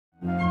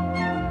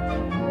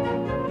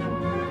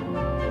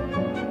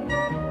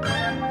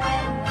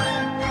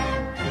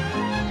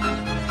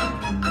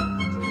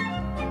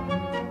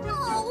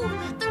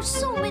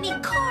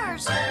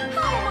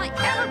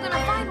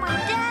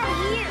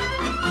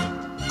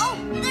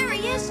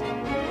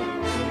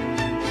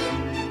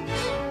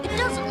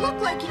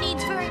like he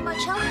needs very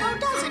much help, though,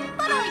 does it?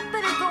 But I'd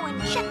better go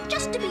and check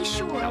just to be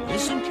sure. Now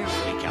listen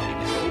carefully,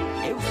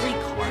 Calimero. Every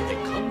car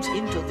that comes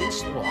into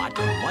this lot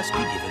must be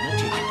given a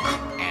ticket.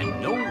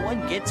 And no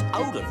one gets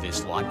out of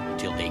this lot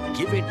till they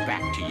give it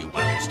back to you,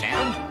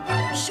 understand?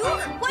 Sure,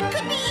 what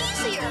could be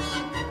easier?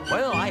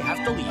 Well, I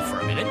have to leave for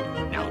a minute.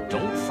 Now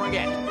don't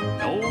forget,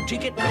 no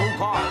ticket, no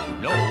car,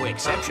 no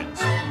exceptions.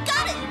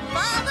 Got it,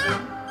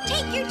 Father!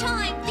 Take your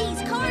time,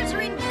 these cars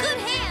are in good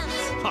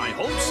hands. I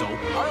hope so.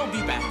 I'll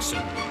be back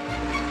soon.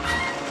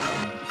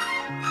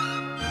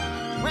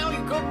 Well,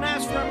 you couldn't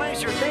ask for a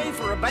nicer day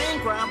for a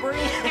bank robbery.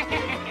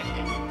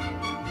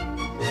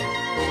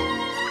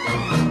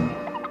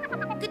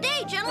 Good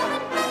day,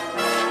 gentlemen.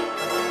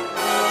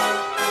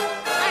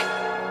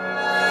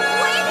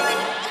 Wait a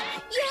minute.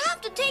 You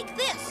have to take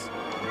this.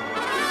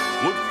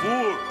 What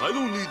for? I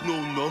don't need no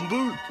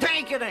number.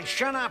 Take it and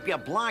shut up, you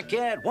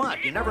blockhead.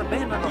 What, you never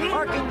been in a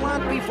parking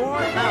lot before?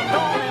 Now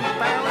don't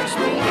embarrass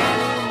me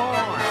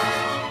anymore.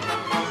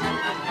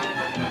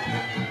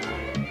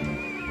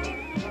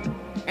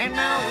 And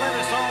now let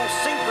us all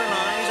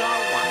synchronize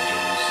our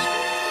watches.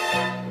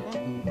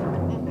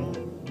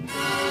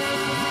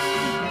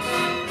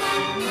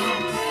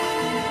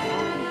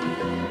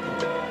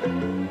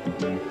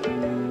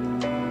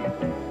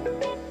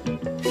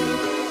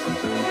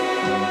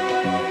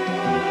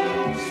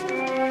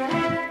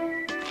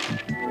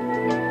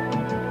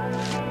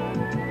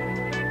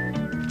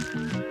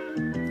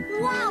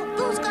 Wow,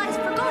 those guys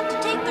forgot to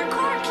take their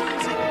car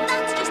keys.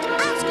 That's just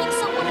asking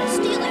someone to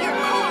steal your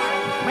car.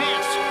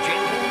 Mass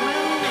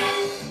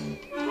gentlemen,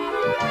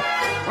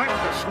 let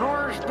the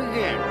snores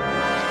begin.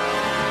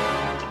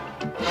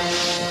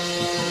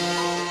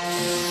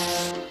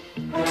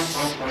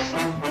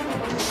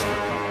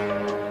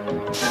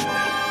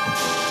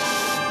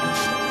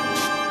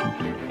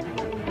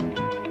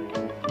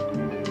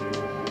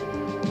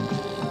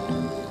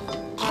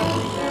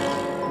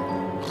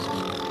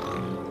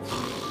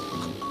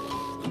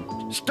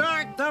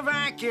 Start the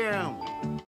vacuum.